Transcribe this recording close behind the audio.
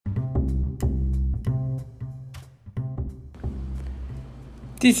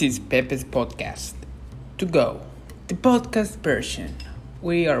This is Pepe's podcast. To go, the podcast version.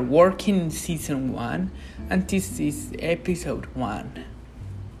 We are working in season 1 and this is episode 1.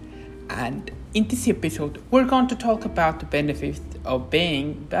 And in this episode, we're going to talk about the benefits of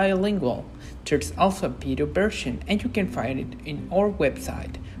being bilingual. There's also a video version and you can find it in our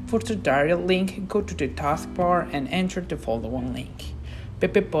website. For the direct link, go to the taskbar and enter the following link: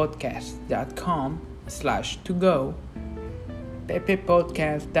 pepepodcast.com/to-go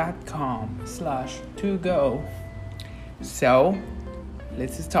pepepodcast.com/to-go. So,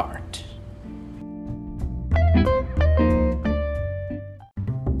 let's start.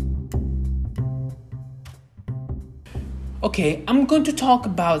 Okay, I'm going to talk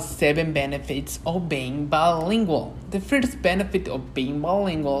about 7 benefits of being bilingual. The first benefit of being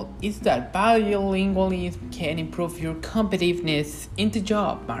bilingual is that bilingualism can improve your competitiveness in the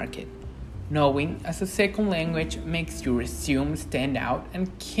job market. Knowing as a second language makes your resume stand out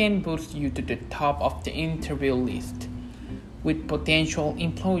and can boost you to the top of the interview list with potential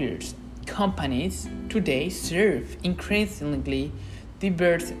employers. Companies today serve increasingly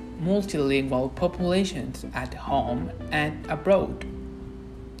diverse multilingual populations at home and abroad.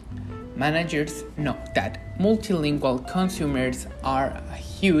 Managers know that multilingual consumers are a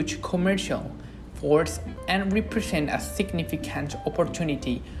huge commercial force and represent a significant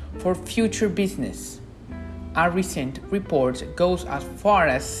opportunity for future business. A recent report goes as far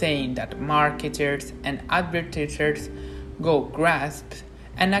as saying that marketers and advertisers go grasp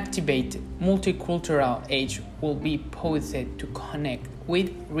and activate multicultural age will be poised to connect with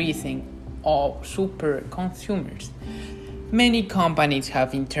rising of super consumers. Many companies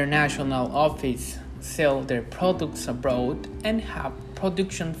have international offices, sell their products abroad, and have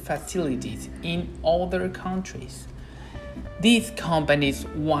production facilities in other countries. These companies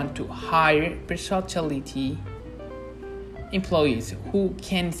want to hire versatility employees who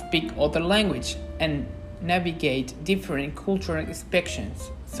can speak other languages and navigate different cultural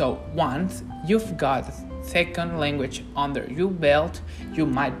expectations. So once you've got a second language under your belt, you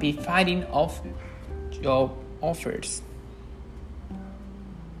might be fighting off job offers.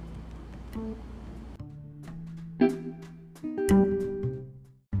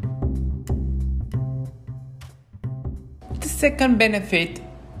 The second benefit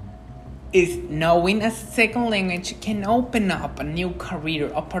is knowing a second language can open up new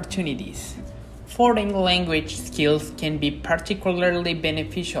career opportunities. Foreign language skills can be particularly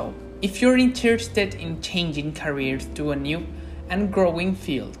beneficial if you're interested in changing careers to a new and growing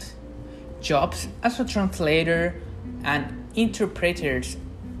field. Jobs as a translator and interpreters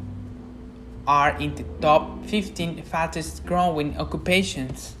are in the top 15 fastest growing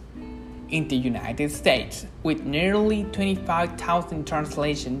occupations in the United States, with nearly 25,000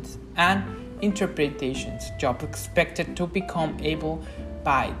 translations and interpretations jobs expected to become able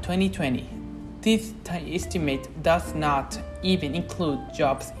by 2020. This estimate does not even include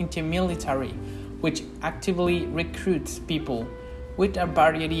jobs in the military, which actively recruits people with a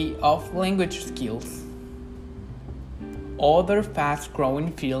variety of language skills. Other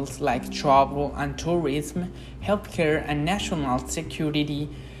fast-growing fields like travel and tourism, healthcare, and national security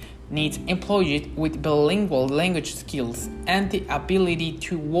need employees with bilingual language skills and the ability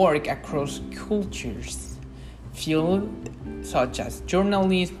to work across cultures. Fields such as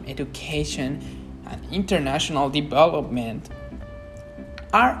journalism, education, and international development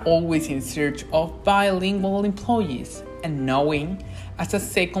are always in search of bilingual employees, and knowing as a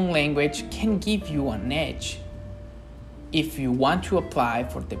second language can give you an edge. If you want to apply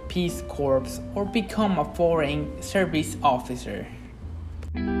for the Peace Corps or become a foreign service officer.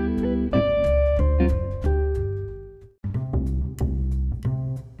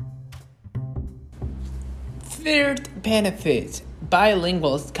 Third benefit: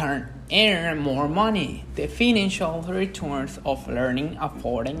 bilinguals can earn more money. The financial returns of learning a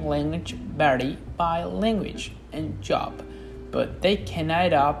foreign language vary by language and job, but they can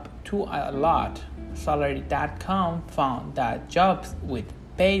add up to a lot. Salary.com found that jobs with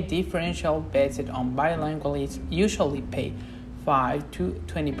pay differential based on bilingualism usually pay 5 to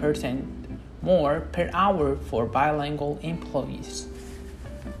 20% more per hour for bilingual employees.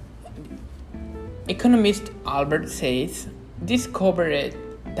 Economist Albert Sayers discovered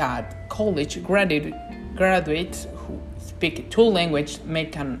that college graduates who speak 2 languages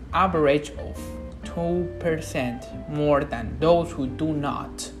make an average of 2% more than those who do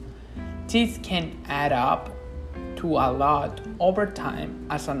not. This can add up to a lot over time,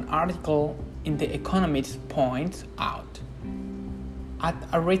 as an article in The Economist points out. At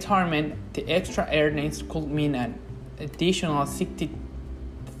a retirement, the extra earnings could mean an additional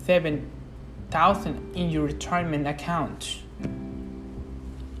 $67,000 in your retirement account.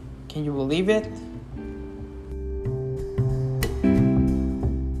 Can you believe it?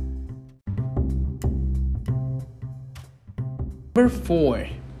 Number 4.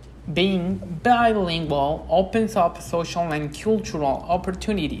 Being bilingual opens up social and cultural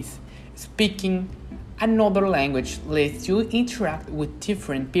opportunities. Speaking another language lets you interact with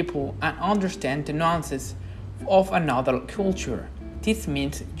different people and understand the nuances of another culture. This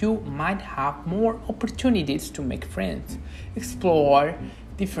means you might have more opportunities to make friends, explore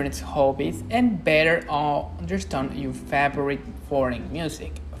different hobbies, and better understand your favorite foreign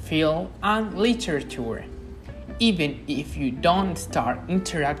music, film, and literature. Even if you don't start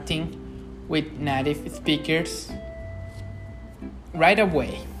interacting with native speakers right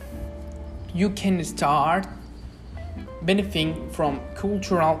away, you can start benefiting from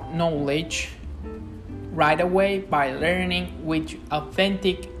cultural knowledge right away by learning with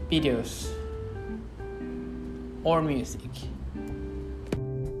authentic videos or music.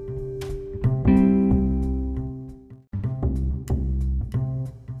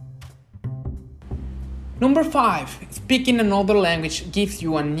 Number 5. Speaking another language gives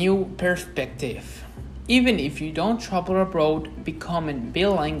you a new perspective. Even if you don't travel abroad, becoming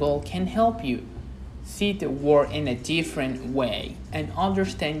bilingual can help you see the world in a different way and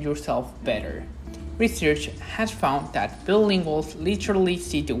understand yourself better. Research has found that bilinguals literally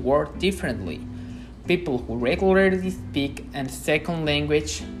see the world differently. People who regularly speak a second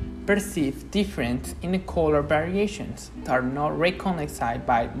language perceive difference in color variations that are not recognized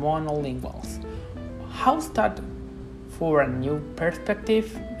by monolinguals. How's that for a new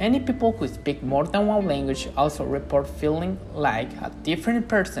perspective? Many people who speak more than one language also report feeling like a different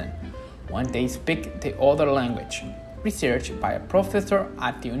person when they speak the other language. Research by a professor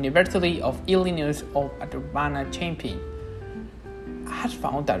at the University of Illinois at Urbana-Champaign has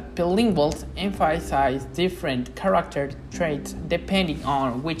found that bilinguals emphasize different character traits depending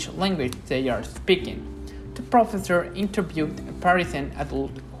on which language they are speaking. The professor interviewed a Parisian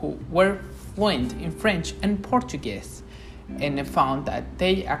adult who were fluent in French and Portuguese and found that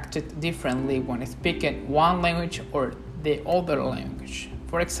they acted differently when speaking one language or the other language.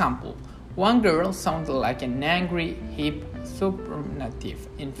 For example, one girl sounded like an angry, hip superlative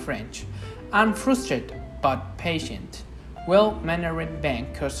in French, and frustrated but patient, well-mannered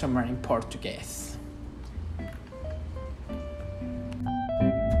bank customer in Portuguese.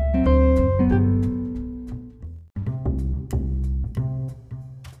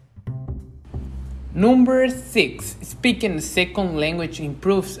 Number 6. Speaking a second language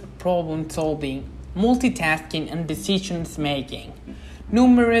improves problem solving, multitasking, and decisions making.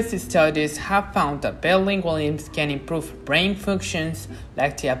 Numerous studies have found that bilingualism can improve brain functions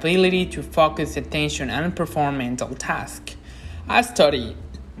like the ability to focus attention and perform mental tasks. A study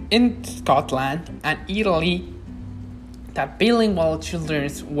in Scotland and Italy that bilingual children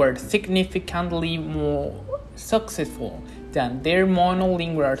were significantly more successful than their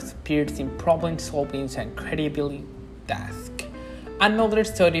monolingual peers in problem solving and credibility tasks. Another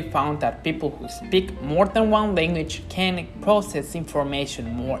study found that people who speak more than one language can process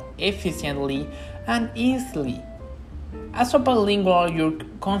information more efficiently and easily. As a bilingual, you're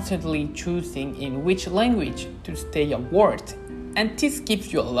constantly choosing in which language to say a word, and this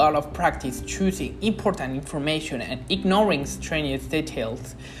gives you a lot of practice choosing important information and ignoring extraneous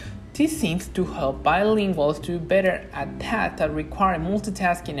details. This seems to help bilinguals do better at tasks that require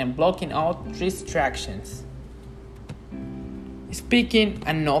multitasking and blocking out distractions. Speaking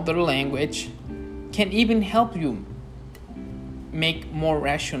another language can even help you make more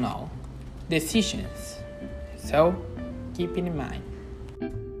rational decisions. So, keep it in mind.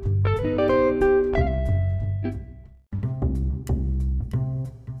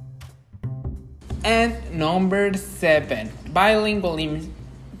 And number 7, bilingualism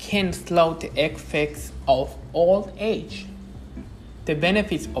can slow the effects of old age. The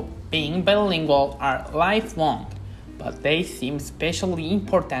benefits of being bilingual are lifelong, but they seem especially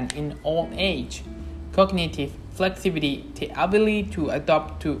important in old age. Cognitive flexibility, the ability to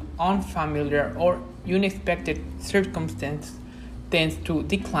adapt to unfamiliar or unexpected circumstances, tends to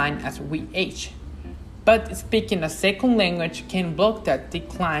decline as we age. But speaking a second language can block that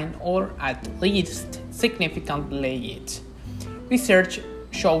decline or at least significantly it. Research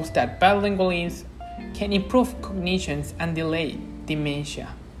shows that bilingualism can improve cognition and delay dementia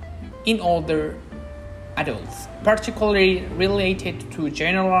in older adults, particularly related to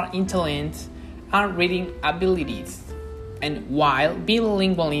general intelligence and reading abilities. And while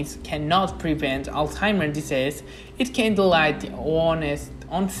bilingualism cannot prevent Alzheimer's disease, it can delay the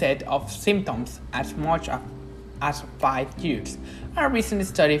onset of symptoms as much as 5 years. A recent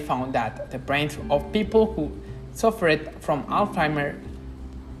study found that the brains of people who suffered from Alzheimer's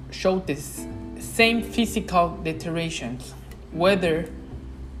showed the same physical deteriorations, whether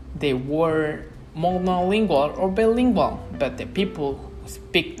they were monolingual or bilingual, but the people who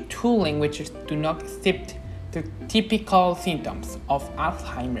speak two languages do not exhibit the typical symptoms of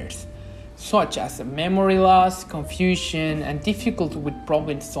Alzheimer's, such as memory loss, confusion, and difficulty with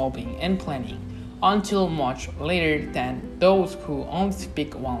problem solving and planning, until much later than those who only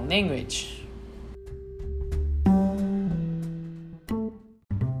speak one language.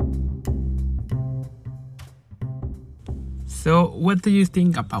 So, what do you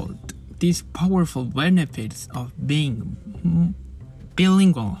think about these powerful benefits of being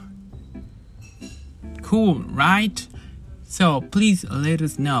bilingual? Cool, right? So, please let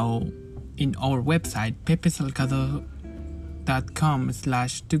us know in our website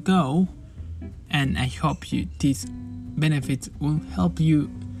pepesalgado.com/togo, and I hope these benefits will help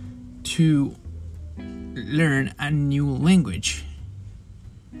you to learn a new language.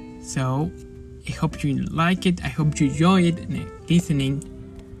 So, I hope you like it. I hope you enjoy it listening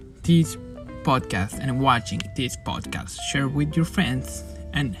this podcast and watching this podcast. Share with your friends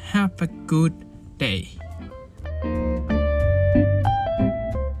and have a good day.